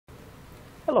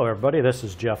Hello everybody, this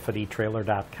is Jeff at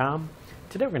etrailer.com.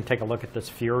 Today we're going to take a look at this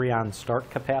Furrion start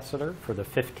capacitor for the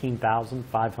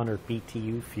 15,500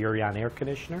 BTU Furrion air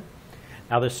conditioner.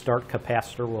 Now this start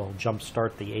capacitor will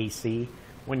jumpstart the AC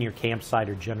when your campsite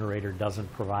or generator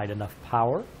doesn't provide enough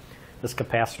power. This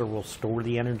capacitor will store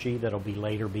the energy that will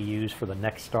later be used for the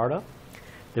next startup.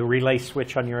 The relay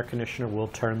switch on your air conditioner will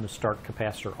turn the start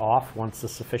capacitor off once the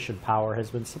sufficient power has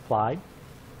been supplied.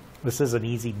 This is an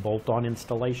easy bolt-on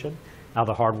installation. Now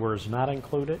the hardware is not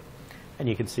included, and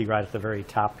you can see right at the very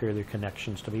top here the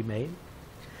connections to be made.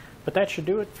 But that should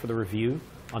do it for the review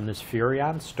on this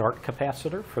Furrion start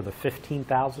capacitor for the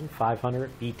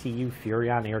 15,500 BTU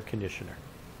Furrion air conditioner.